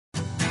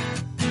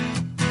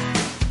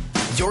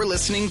You're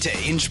listening to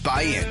Inch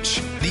by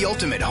Inch, the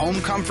ultimate home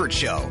comfort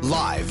show,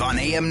 live on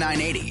AM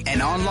 980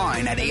 and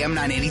online at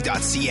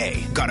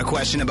am980.ca. Got a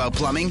question about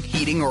plumbing,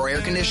 heating, or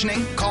air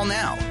conditioning? Call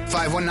now,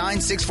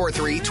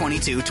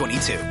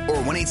 519-643-2222 or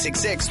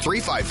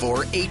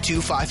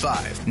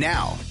 1-866-354-8255.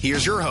 Now,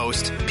 here's your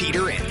host,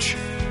 Peter Inch.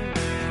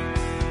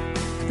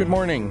 Good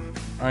morning.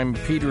 I'm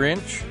Peter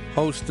Inch,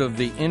 host of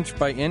the Inch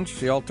by Inch,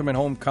 the ultimate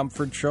home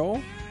comfort show,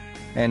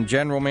 and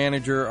general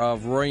manager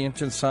of Roy Inch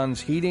 &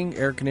 Sons Heating,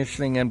 Air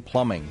Conditioning, and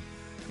Plumbing,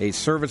 a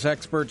service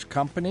experts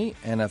company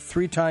and a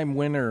 3-time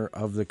winner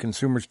of the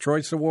Consumer's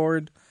Choice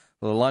Award,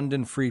 the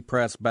London Free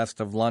Press Best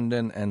of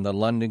London, and the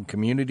London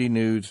Community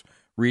News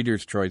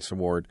Reader's Choice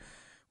Award.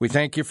 We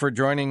thank you for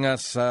joining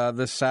us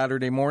this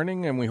Saturday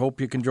morning, and we hope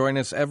you can join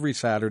us every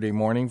Saturday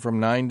morning from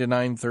 9 to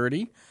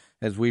 9:30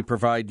 as we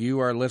provide you,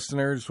 our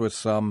listeners, with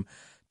some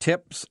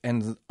tips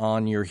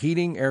on your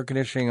heating, air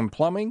conditioning, and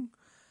plumbing.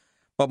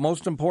 But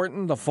most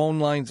important, the phone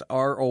lines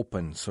are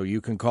open, so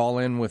you can call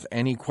in with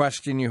any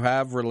question you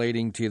have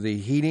relating to the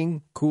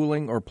heating,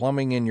 cooling, or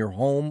plumbing in your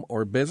home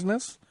or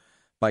business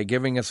by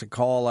giving us a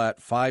call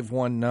at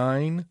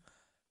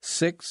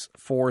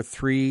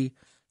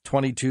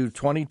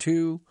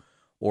 519-643-2222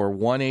 or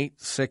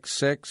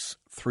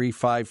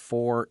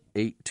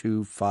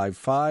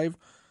 1-866-354-8255.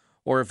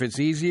 Or if it's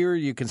easier,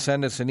 you can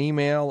send us an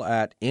email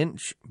at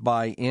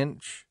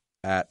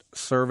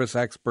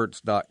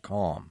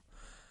inchbyinch@serviceexperts.com.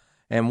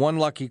 And one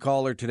lucky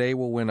caller today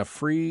will win a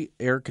free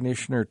air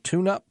conditioner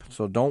tune-up.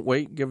 So don't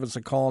wait. Give us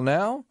a call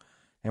now.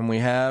 And we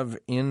have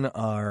in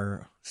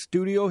our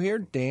studio here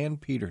Dan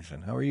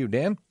Peterson. How are you,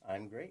 Dan?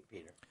 I'm great,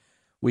 Peter.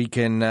 We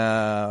can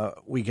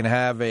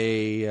have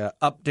a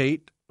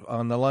update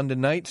on the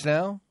London Knights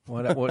now.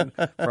 What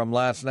from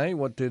last night?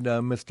 What did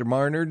Mr.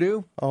 Marner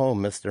do? Oh,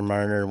 Mr.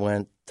 Marner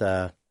went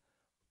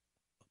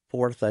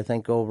fourth, I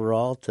think,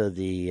 overall to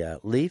the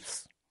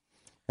Leafs.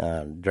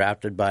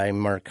 Drafted by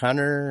Mark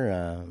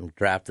Hunter,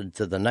 drafted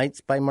to the Knights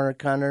by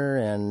Mark Hunter,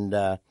 and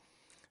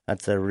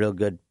that's a real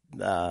good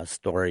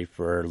story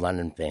for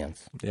London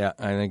fans. Yeah,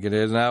 I think it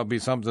is. And that would be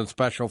something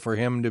special for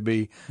him to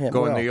be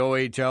going the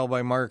OHL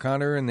by Mark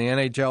Hunter and the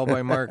NHL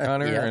by Mark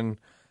Hunter, Yeah. And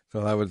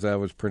so that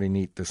was pretty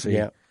neat to see.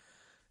 Yeah.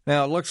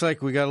 Now, it looks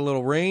like we got a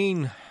little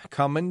rain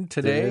coming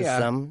today. There is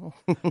some.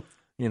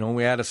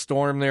 We had a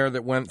storm there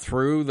that went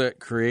through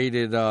that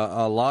created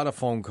a lot of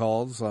phone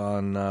calls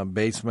on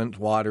basement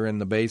water in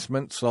the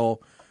basement. So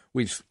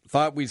we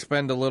thought we'd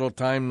spend a little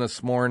time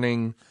this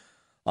morning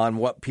on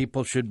what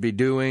people should be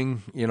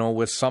doing,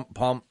 with sump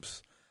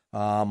pumps,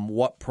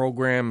 what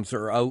programs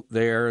are out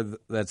there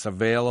that's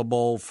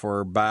available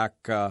for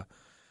backflow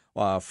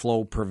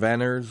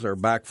preventers or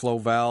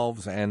backflow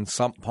valves and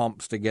sump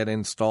pumps to get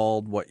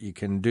installed, what you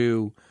can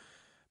do.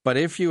 But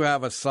if you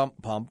have a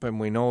sump pump, and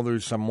we know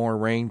there's some more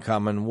rain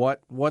coming,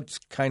 what's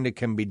kind of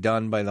can be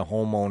done by the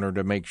homeowner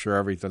to make sure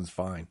everything's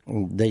fine?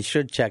 They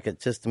should check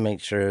it just to make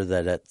sure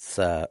that it's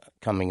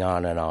coming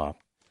on and off.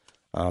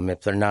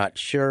 If they're not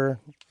sure,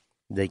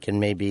 they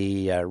can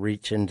maybe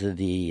reach into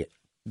the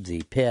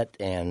pit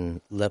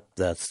and lift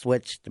the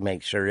switch to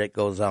make sure it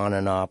goes on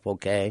and off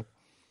okay.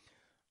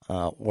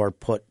 Or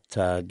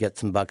get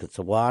some buckets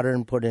of water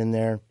and put in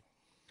there,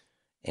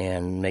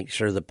 and make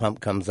sure the pump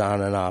comes on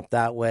and off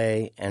that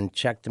way, and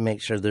check to make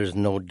sure there's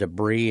no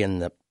debris in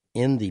the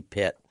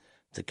pit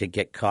that could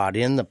get caught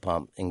in the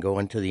pump and go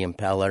into the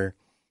impeller,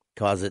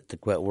 cause it to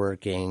quit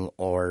working,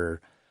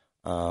 or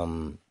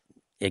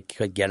it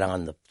could get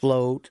on the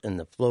float and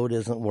the float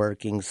isn't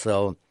working.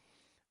 So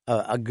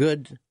a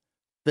good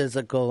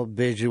physical,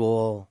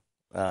 visual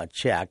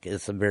check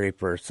is the very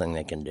first thing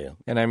they can do.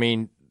 And I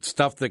mean,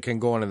 stuff that can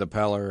go into the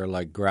impeller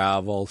like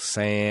gravel,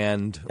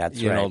 sand,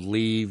 That's right.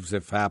 Leaves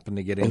if happen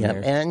to get in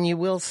there. And you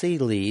will see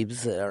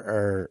leaves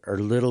or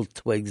little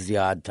twigs the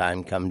odd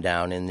time come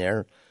down in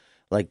there.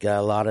 Like a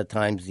lot of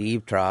times the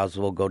eave troughs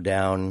will go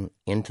down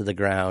into the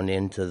ground,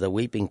 into the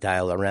weeping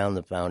tile around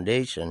the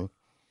foundation,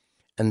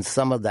 and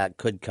some of that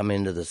could come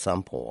into the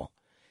sump hole.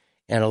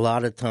 And a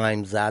lot of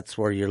times that's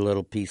where your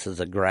little pieces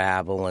of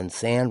gravel and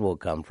sand will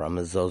come from,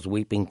 is those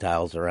weeping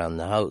tiles around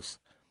the house.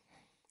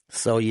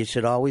 So you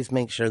should always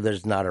make sure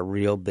there's not a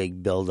real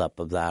big buildup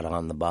of that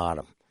on the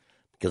bottom.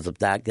 Because if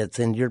that gets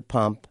into your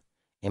pump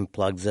and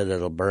plugs it,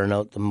 it'll burn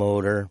out the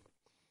motor.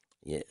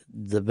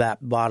 The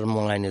bottom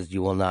line is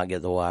you will not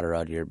get the water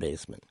out of your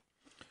basement.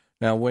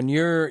 Now, when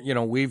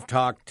we've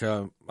talked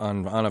on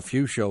a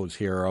few shows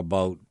here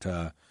about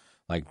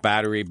like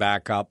battery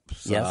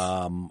backups, Yes.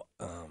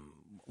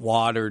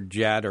 Water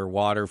jet or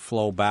water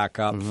flow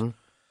backups.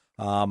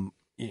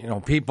 Mm-hmm.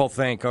 People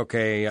think,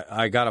 okay,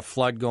 I got a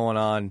flood going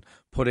on,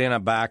 put in a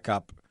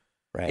backup.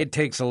 Right. It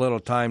takes a little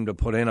time to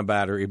put in a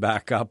battery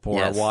backup or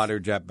Yes. a water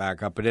jet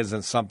backup. It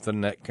isn't something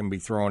that can be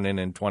thrown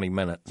in 20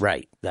 minutes.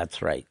 Right,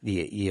 that's right.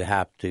 You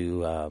have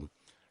to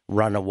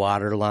run a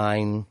water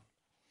line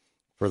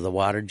for the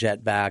water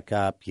jet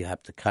backup. You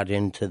have to cut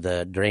into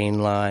the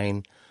drain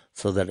line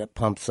so that it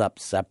pumps up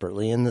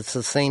separately. And it's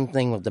the same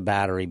thing with the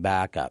battery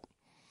backup.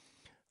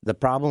 The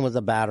problem with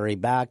the battery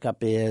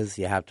backup is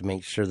you have to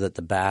make sure that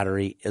the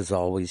battery is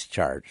always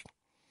charged.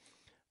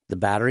 The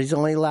batteries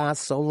only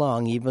last so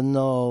long, even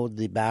though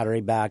the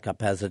battery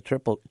backup has a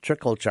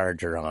trickle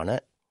charger on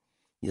it.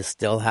 You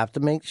still have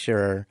to make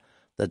sure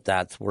that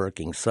that's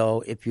working.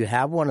 So if you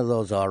have one of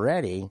those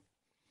already,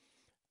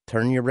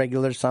 turn your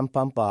regular sump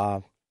pump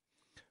off,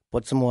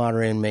 put some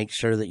water in, make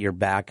sure that your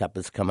backup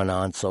is coming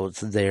on so it's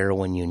there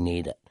when you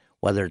need it,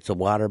 whether it's a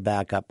water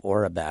backup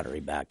or a battery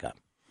backup.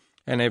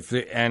 And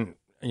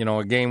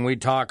again, we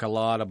talk a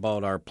lot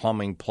about our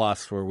Plumbing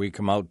Plus, where we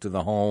come out to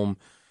the home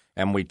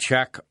and we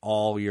check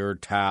all your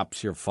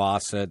taps, your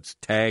faucets,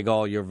 tag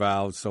all your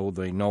valves so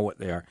they know what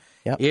they are.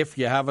 Yep. If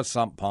you have a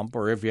sump pump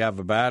or if you have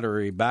a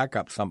battery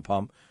backup sump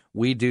pump,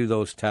 we do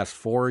those tests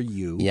for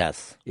you.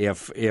 Yes.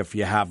 If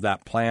you have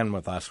that plan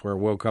with us, where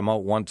we'll come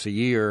out once a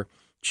year,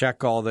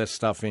 check all this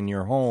stuff in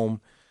your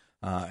home.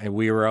 And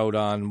we were out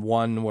on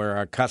one where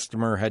a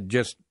customer had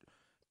just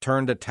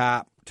turned a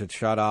tap to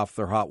shut off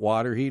their hot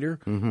water heater,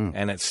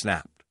 and it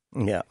snapped.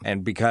 Yeah.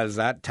 And because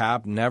that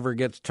tap never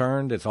gets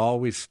turned, it's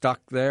always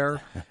stuck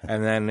there.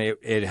 And then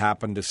it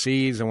happened to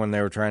seize, and when they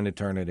were trying to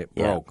turn it, it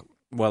broke.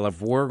 Well,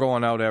 if we're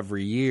going out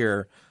every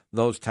year,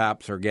 those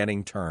taps are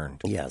getting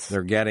turned. Yes.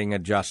 They're getting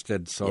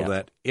adjusted so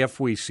that if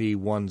we see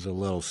one's a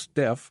little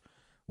stiff,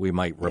 we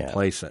might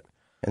replace it.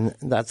 And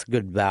that's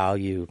good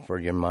value for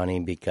your money,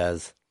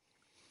 because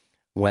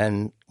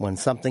when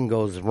something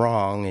goes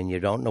wrong and you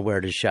don't know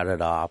where to shut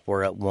it off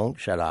or it won't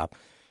shut off,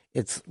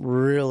 it's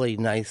really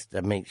nice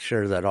to make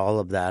sure that all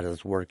of that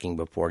is working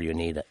before you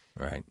need it.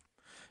 Right.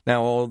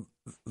 Now,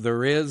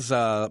 there is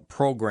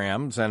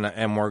programs,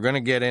 and we're going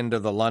to get into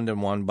the London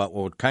one, but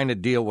we'll kind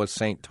of deal with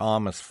St.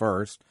 Thomas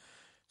first.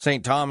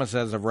 St. Thomas,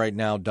 as of right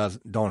now,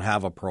 don't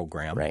have a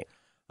program. Right.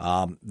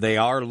 They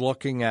are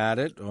looking at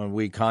it.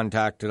 We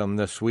contacted them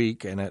this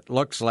week, and it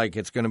looks like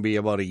it's going to be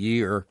about a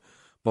year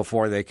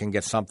before they can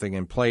get something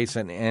in place.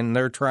 And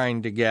they're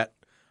trying to get,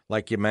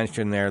 like you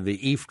mentioned there,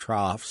 the eave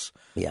troughs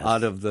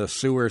out of the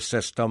sewer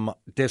system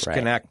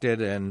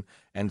disconnected and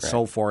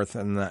so forth.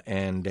 And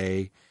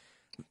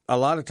a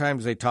lot of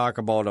times they talk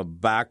about a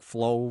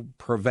backflow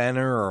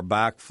preventer or a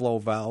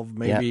backflow valve.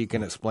 Maybe you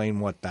can explain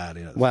what that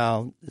is.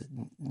 Well,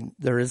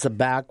 there is a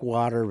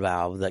backwater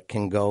valve that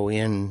can go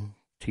in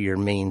to your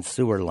main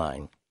sewer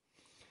line.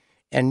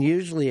 And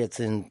usually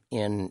it's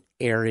in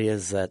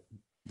areas that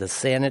the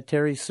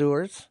sanitary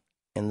sewers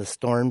and the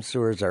storm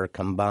sewers are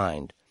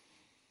combined.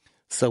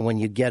 So when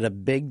you get a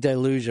big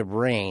deluge of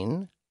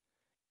rain,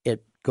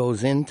 it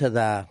goes into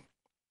the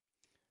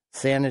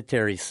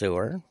sanitary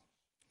sewer.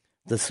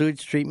 The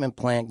sewage treatment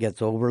plant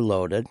gets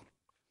overloaded.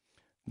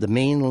 The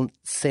main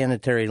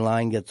sanitary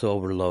line gets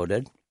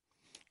overloaded,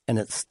 and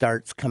it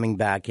starts coming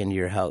back into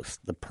your house.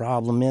 The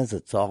problem is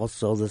it's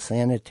also the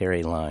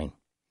sanitary line.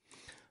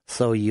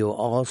 So you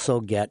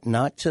also get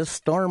not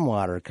just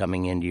stormwater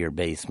coming into your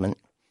basement,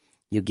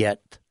 you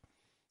get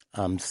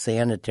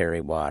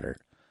sanitary water.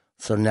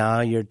 So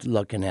now you're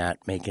looking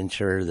at making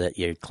sure that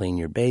you clean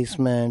your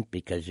basement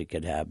because you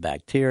could have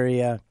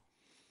bacteria,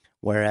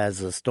 whereas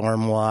the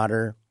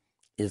stormwater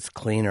is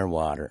cleaner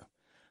water.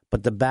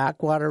 But the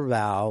backwater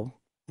valve,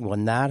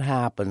 when that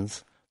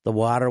happens, the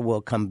water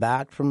will come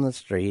back from the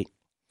street.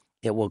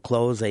 It will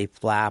close a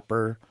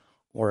flapper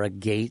or a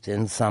gate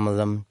in some of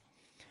them,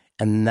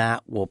 and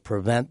that will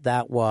prevent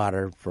that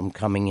water from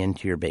coming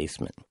into your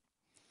basement.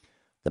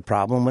 The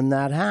problem when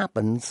that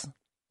happens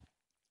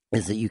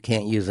is that you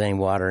can't use any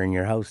water in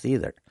your house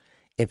either.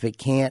 If it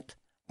can't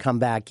come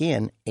back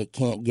in, it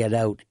can't get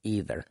out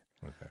either.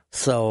 Okay.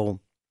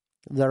 So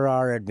there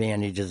are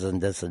advantages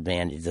and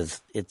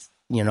disadvantages. It's,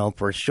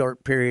 for a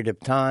short period of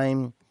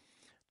time,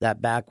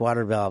 that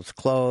backwater valve's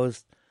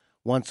closed.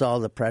 Once all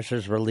the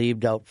pressure's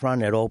relieved out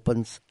front, it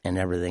opens and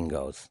everything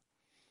goes.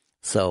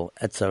 So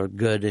it's a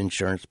good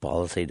insurance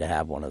policy to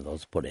have one of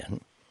those put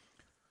in.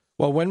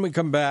 Well, when we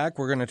come back,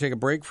 we're going to take a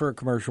break for a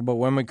commercial, but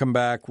when we come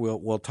back,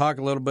 we'll talk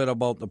a little bit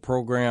about the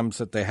programs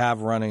that they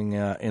have running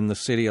in the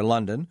City of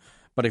London.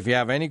 But if you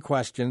have any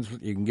questions,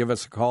 you can give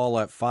us a call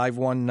at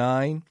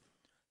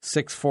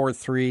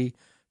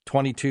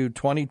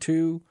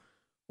 519-643-2222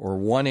 or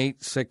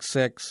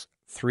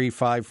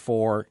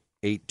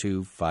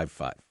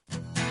 1-866-354-8255.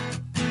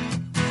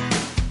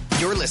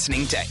 You're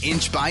listening to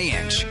Inch by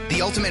Inch,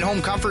 the ultimate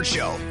home comfort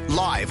show,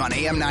 live on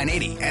AM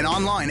 980 and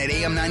online at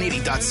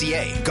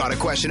am980.ca. Got a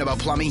question about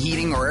plumbing,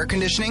 heating, or air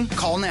conditioning?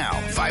 Call now,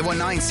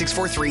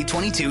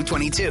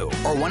 519-643-2222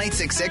 or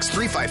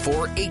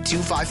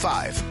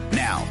 1-866-354-8255.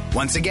 Now,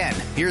 once again,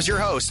 here's your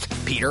host,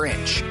 Peter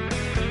Inch.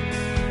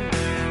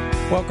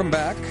 Welcome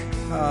back.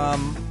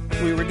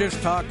 We were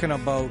just talking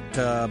about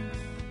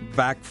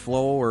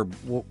backflow, or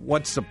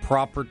what's the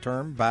proper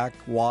term?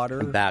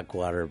 Backwater?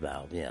 Backwater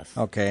valve, yes.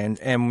 Okay,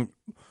 and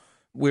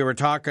we were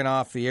talking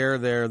off the air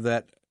there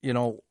that,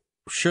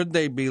 should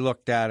they be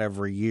looked at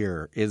every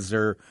year? Is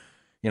there,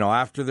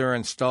 after they're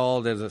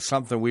installed, is it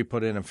something we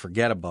put in and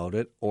forget about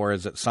it, or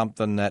is it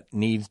something that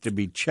needs to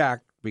be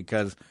checked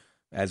because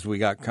as we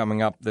got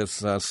coming up,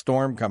 this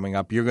storm coming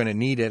up, you're going to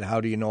need it.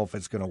 How do you know if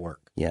it's going to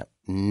work? Yeah,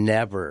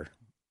 never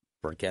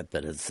forget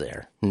that it's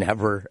there.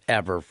 Never,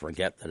 ever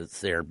forget that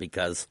it's there,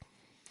 because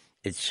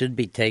it should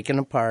be taken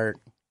apart,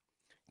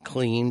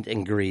 cleaned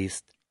and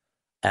greased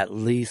at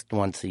least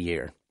once a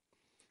year.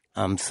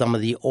 Some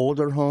of the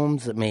older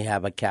homes that may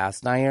have a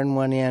cast iron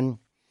one in,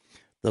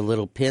 the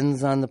little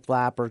pins on the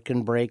flapper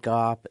can break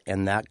off,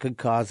 and that could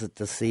cause it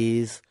to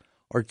seize,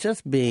 or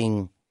just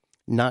being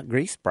not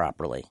greased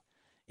properly.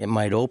 It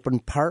might open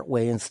part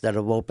way instead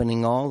of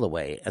opening all the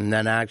way, and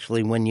then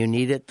actually when you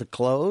need it to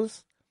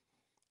close,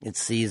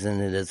 it's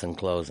seizing, it isn't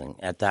closing.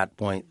 At that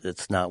point,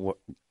 it's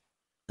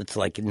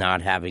like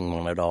not having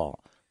one at all.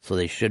 So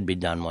they should be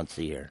done once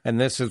a year. And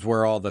this is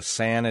where all the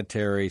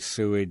sanitary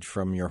sewage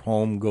from your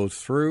home goes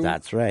through.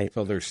 That's right.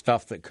 So there's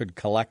stuff that could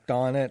collect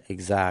on it.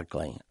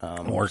 Exactly.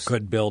 Or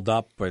could build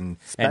up and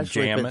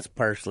especially jam if it's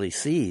partially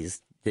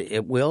seized,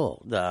 it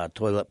will. The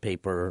toilet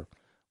paper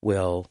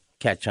will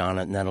catch on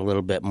it, and then a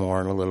little bit more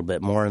and a little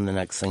bit more. And the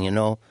next thing you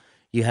know,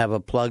 you have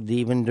it plugged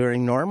even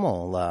during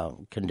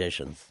normal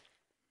conditions.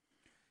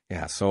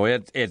 Yeah, so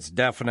it's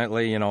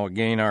definitely,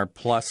 again, our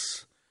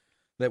plus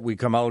that we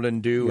come out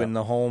and do in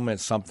the home is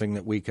something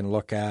that we can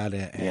look at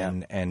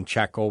and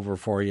check over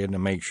for you to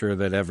make sure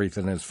that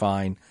everything is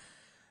fine.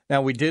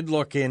 Now, we did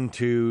look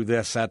into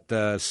this at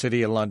the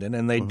City of London,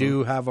 and they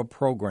do have a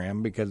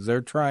program because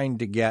they're trying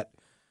to get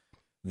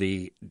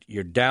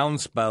your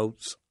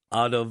downspouts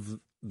out of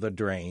the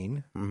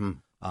drain,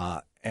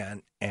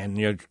 and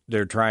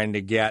they're trying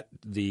to get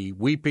the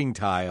weeping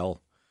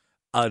tile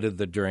out of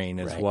the drain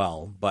as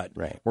well. But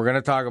we're going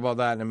to talk about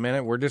that in a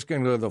minute. We're just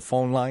going to go to the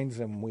phone lines,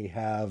 and we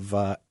have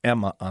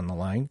Emma on the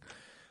line.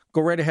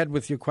 Go right ahead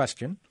with your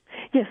question.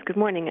 Yes, good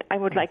morning. I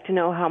would like to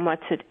know how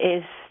much it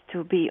is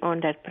to be on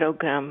that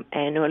program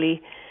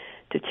annually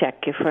to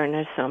check your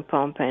furnace, sump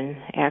pump, and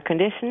air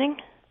conditioning.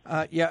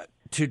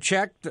 To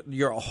check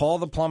all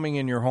the plumbing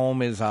in your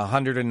home is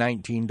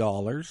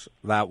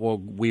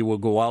 $119. We will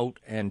go out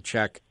and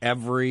check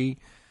every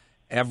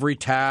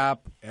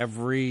tap,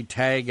 every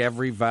tag,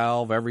 every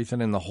valve, everything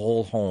in the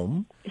whole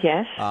home.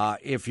 Yes.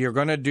 If you're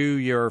going to do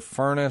your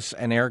furnace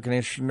and air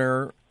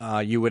conditioner,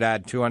 you would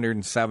add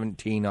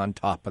 $217 on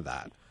top of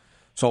that.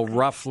 So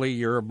roughly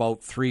you're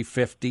about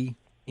 $350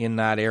 in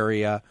that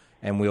area,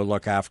 and we'll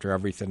look after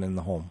everything in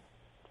the home.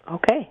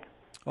 Okay.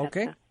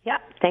 Okay. Yeah.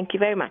 Thank you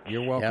very much.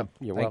 You're welcome. Yep,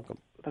 you're welcome.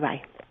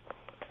 Bye-bye.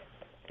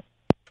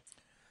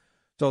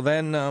 So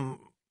then,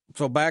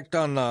 back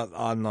on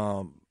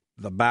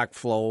the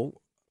backflow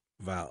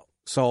valve.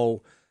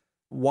 So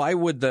why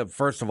would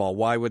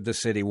the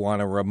city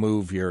want to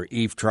remove your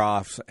eave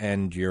troughs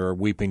and your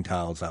weeping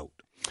tiles out?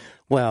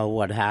 Well,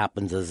 what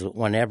happens is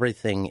when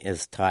everything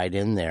is tied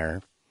in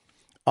there,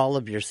 all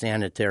of your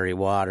sanitary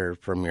water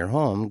from your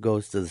home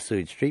goes to the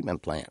sewage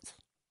treatment plants.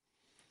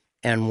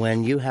 And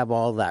when you have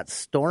all that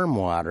storm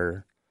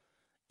water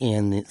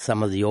in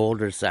some of the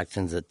older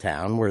sections of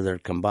town where they're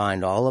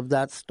combined, all of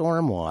that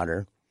storm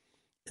water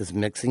is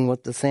mixing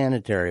with the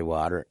sanitary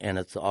water, and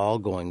it's all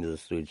going to the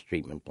sewage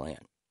treatment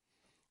plant.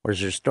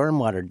 Whereas your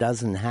stormwater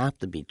doesn't have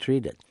to be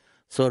treated.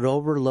 So it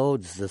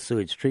overloads the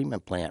sewage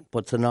treatment plant,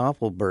 puts an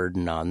awful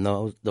burden on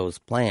those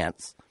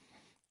plants,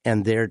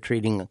 and they're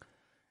treating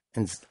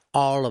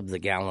all of the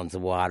gallons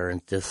of water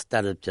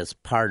instead of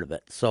just part of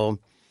it. So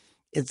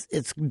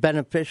it's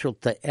beneficial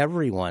to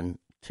everyone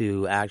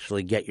to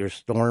actually get your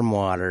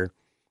stormwater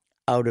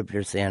out of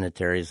your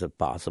sanitaries if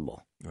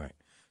possible. Right.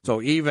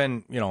 So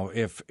even,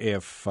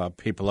 if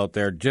people out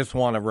there just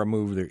want to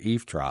remove their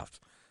eave troughs,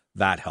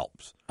 that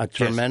helps. A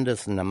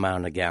tremendous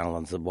amount of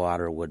gallons of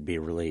water would be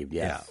relieved,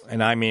 yes. Yeah,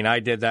 and I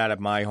did that at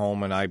my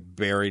home, and I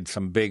buried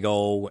some Big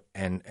O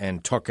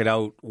and took it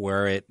out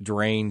where it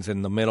drains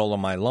in the middle of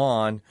my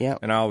lawn. Yeah.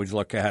 And I always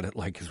look at it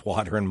like it's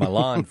watering my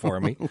lawn for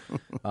me,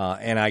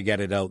 and I get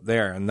it out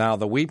there. And now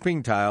the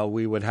weeping tile,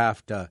 we would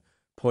have to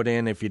put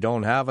in, if you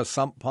don't have a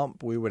sump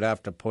pump, we would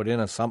have to put in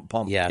a sump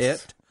pump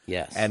pit.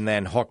 Yes. And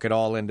then hook it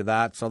all into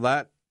that. So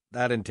that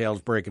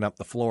entails breaking up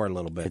the floor a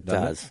little bit,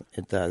 doesn't it?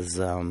 It does.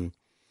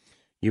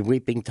 Your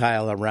weeping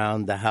tile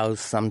around the house,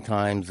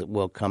 sometimes it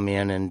will come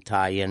in and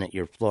tie in at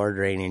your floor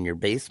drain in your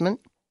basement.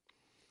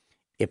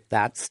 If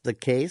that's the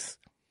case,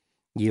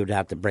 you'd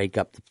have to break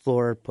up the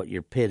floor, put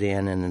your pit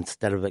in, and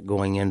instead of it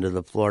going into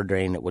the floor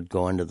drain, it would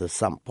go into the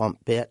sump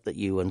pump pit that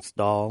you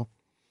install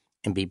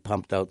and be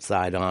pumped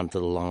outside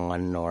onto the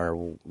lawn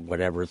or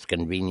whatever is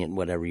convenient,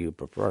 whatever you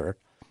prefer.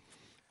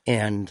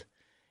 And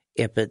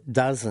if it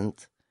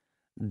doesn't,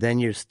 then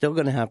you're still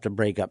going to have to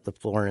break up the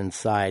floor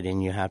inside,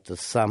 and you have to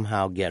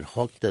somehow get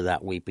hooked to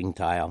that weeping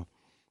tile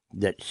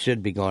that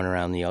should be going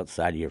around the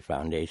outside of your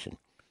foundation.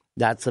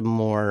 That's a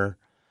more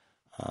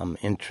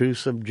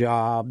intrusive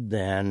job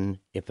than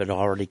if it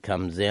already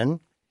comes in.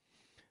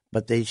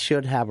 But they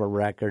should have a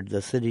record,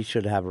 the city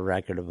should have a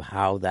record of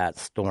how that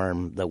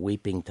storm, the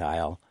weeping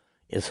tile,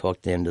 is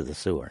hooked into the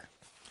sewer.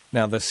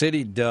 Now, the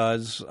city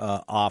does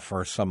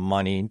offer some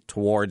money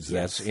towards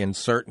this in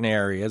certain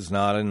areas,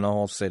 not in the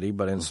whole city,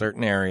 but in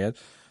certain areas.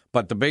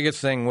 But the biggest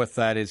thing with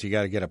that is you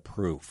got to get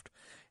approved.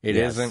 It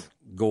isn't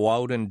go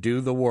out and do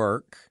the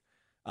work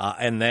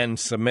and then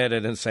submit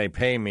it and say,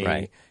 pay me.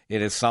 Right.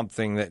 It is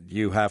something that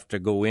you have to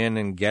go in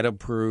and get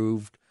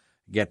approved,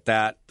 get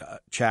that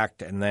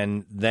checked, and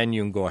then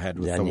you can go ahead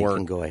with the work. Then you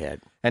can go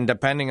ahead. And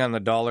depending on the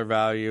dollar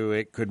value,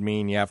 it could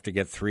mean you have to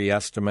get 3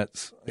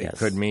 estimates. Yes. It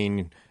could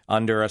mean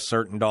under a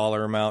certain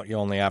dollar amount, you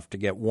only have to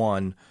get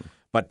 1.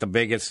 But the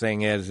biggest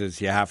thing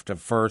is you have to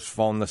first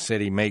phone the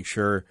city, make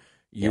sure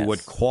you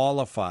would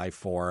qualify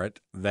for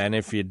it. Then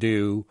if you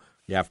do,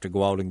 you have to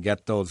go out and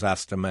get those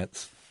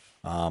estimates,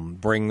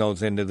 bring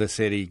those into the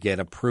city, get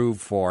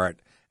approved for it,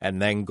 and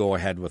then go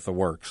ahead with the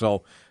work.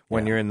 So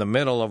when you're in the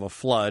middle of a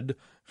flood,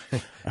 you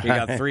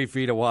got 3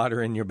 feet of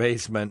water in your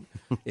basement,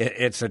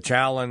 it's a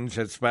challenge,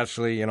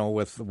 especially,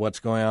 with what's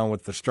going on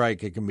with the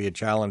strike. It can be a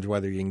challenge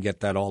whether you can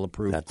get that all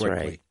approved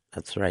quickly.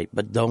 That's right.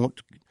 But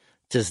don't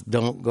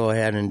go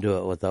ahead and do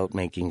it without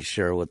making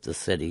sure with the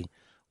city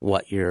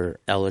what you're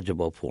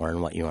eligible for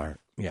and what you aren't.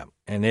 Yeah,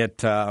 and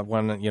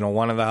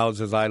one of the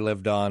houses I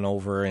lived on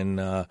over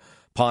in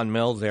Pond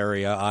Mills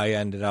area, I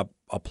ended up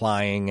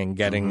applying and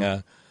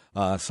getting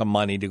some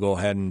money to go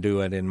ahead and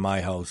do it in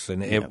my house,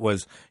 and it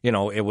was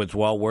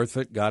well worth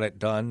it. Got it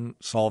done,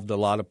 solved a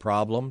lot of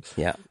problems.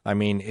 Yeah, I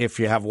mean, if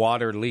you have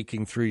water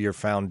leaking through your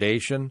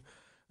foundation,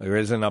 there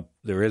isn't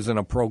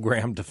a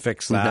program to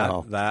fix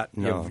that.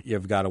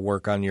 You've got to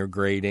work on your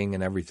grading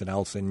and everything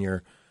else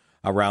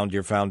around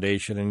your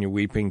foundation and your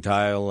weeping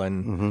tile,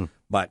 and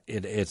but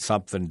it's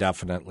something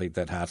definitely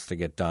that has to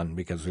get done,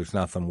 because there's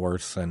nothing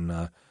worse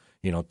than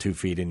 2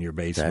 feet in your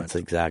basement. That's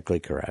exactly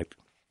correct.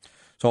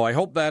 So I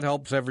hope that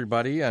helps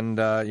everybody, and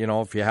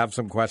if you have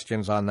some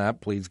questions on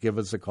that, please give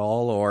us a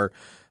call or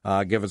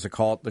give us a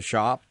call at the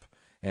shop,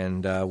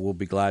 and we'll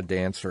be glad to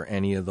answer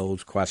any of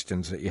those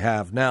questions that you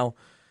have. Now,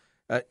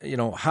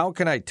 how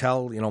can I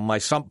tell, my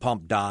sump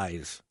pump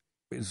dies?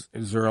 Is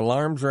there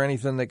alarms or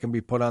anything that can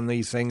be put on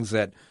these things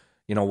that,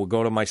 will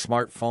go to my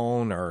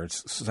smartphone or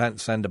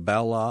send a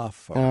bell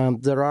off?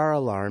 There are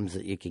alarms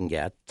that you can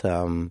get.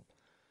 The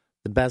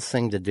best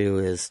thing to do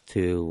is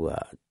to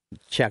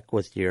check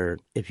with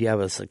if you have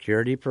a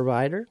security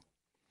provider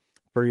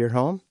for your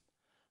home.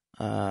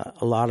 A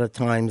lot of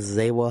times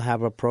they will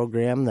have a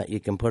program that you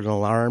can put an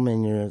alarm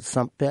in your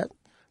sump pit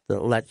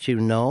that lets you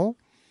know,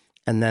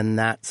 and then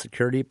that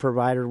security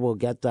provider will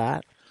get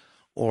that,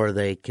 or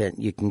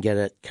you can get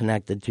it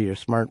connected to your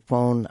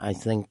smartphone. I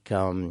think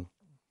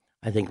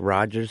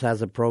Rogers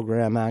has a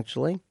program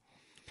actually.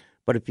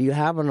 But if you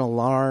have an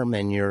alarm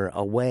and you're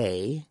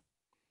away,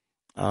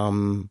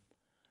 and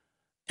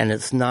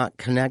it's not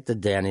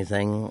connected to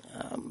anything,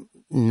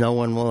 no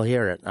one will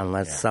hear it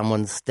unless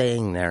someone's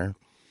staying there.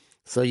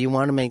 So you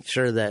want to make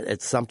sure that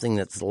it's something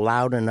that's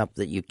loud enough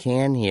that you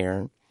can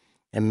hear,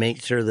 and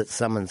make sure that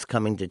someone's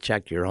coming to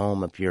check your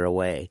home if you're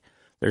away.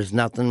 There's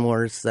nothing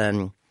worse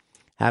than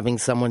having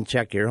someone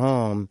check your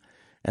home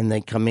and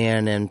they come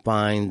in and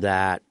find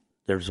that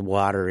there's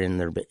water in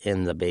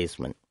the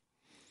basement.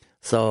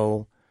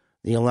 So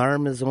the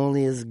alarm is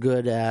only as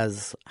good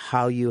as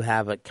how you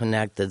have it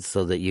connected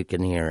so that you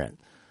can hear it.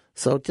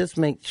 So just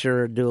make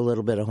sure, do a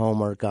little bit of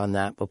homework on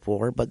that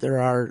before, but there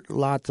are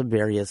lots of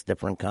various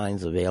different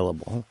kinds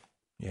available.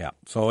 Yeah.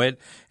 So and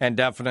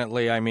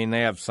definitely, I mean,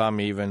 they have some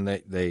even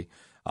they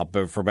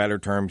for better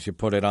terms, you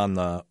put it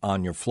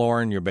on your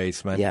floor in your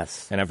basement.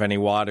 Yes. And if any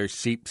water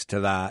seeps to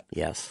that,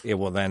 it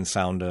will then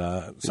sound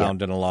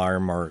an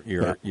alarm, or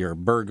your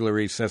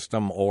burglary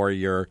system or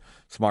your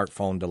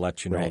smartphone to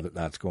let you know that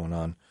that's going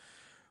on.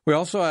 We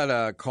also had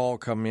a call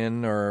come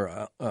in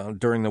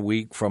during the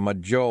week from a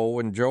Joe,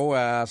 and Joe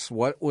asked,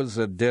 what was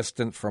the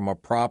distance from a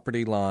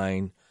property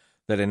line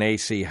that an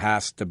AC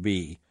has to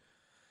be?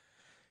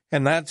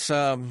 And that's,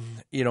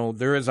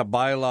 there is a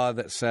bylaw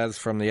that says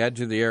from the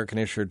edge of the air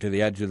conditioner to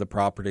the edge of the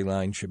property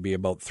line should be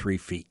about 3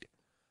 feet.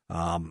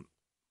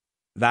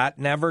 That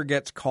never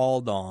gets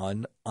called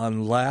on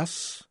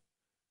unless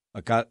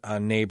a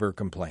neighbor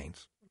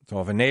complains. So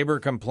if a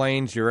neighbor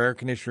complains your air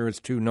conditioner is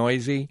too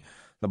noisy,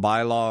 the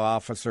bylaw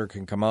officer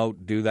can come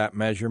out, do that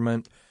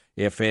measurement.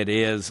 If it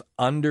is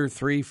under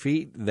 3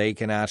 feet, they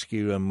can ask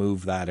you to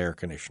move that air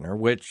conditioner,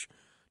 which,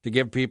 to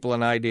give people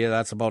an idea,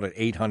 that's about an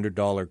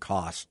 $800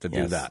 cost to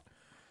do that.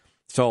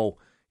 So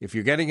if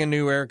you're getting a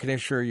new air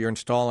conditioner, you're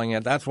installing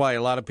it. That's why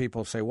a lot of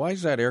people say, why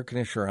is that air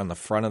conditioner on the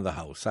front of the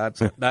house?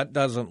 That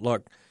doesn't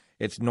look.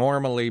 It's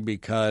normally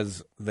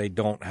because they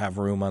don't have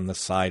room on the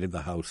side of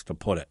the house to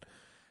put it.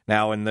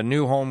 Now, in the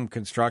new home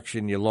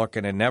construction, you look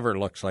and it never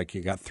looks like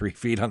you got 3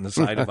 feet on the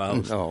side of a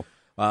house. No.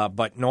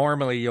 But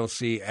normally you'll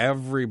see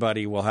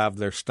everybody will have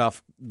their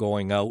stuff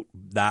going out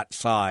that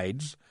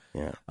sides.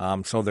 Yeah.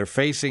 So they're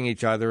facing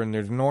each other, and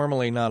there's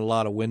normally not a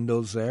lot of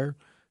windows there,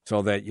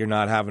 so that you're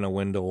not having a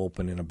window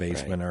open in a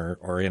basement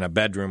or in a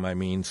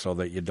bedroom, so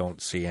that you don't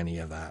see any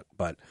of that.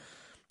 But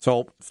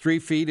so 3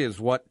 feet is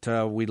what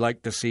we'd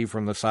like to see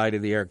from the side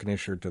of the air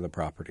conditioner to the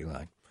property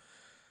line.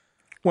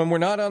 When we're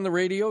not on the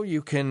radio,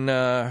 you can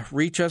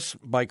reach us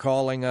by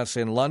calling us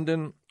in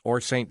London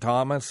or St.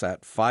 Thomas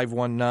at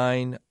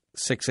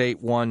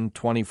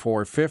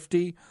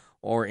 519-681-2450,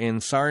 or in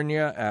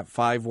Sarnia at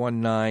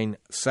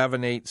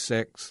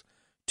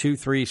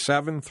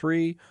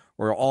 519-786-2373.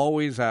 We're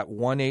always at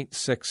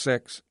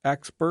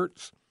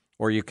 1-866-EXPERTS,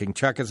 or you can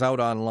check us out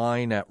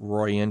online at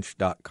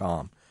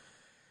royinch.com.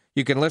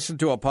 You can listen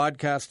to a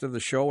podcast of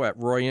the show at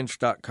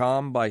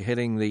royinch.com by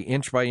hitting the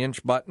Inch by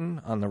Inch button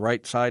on the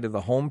right side of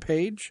the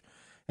homepage.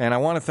 And I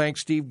want to thank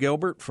Steve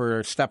Gilbert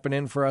for stepping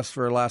in for us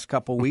for the last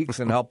couple of weeks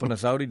and helping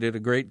us out. He did a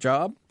great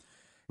job.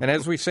 And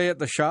as we say at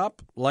the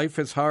shop, life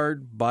is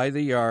hard by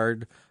the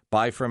yard,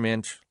 buy from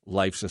Inch,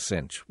 life's a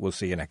cinch. We'll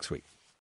see you next week.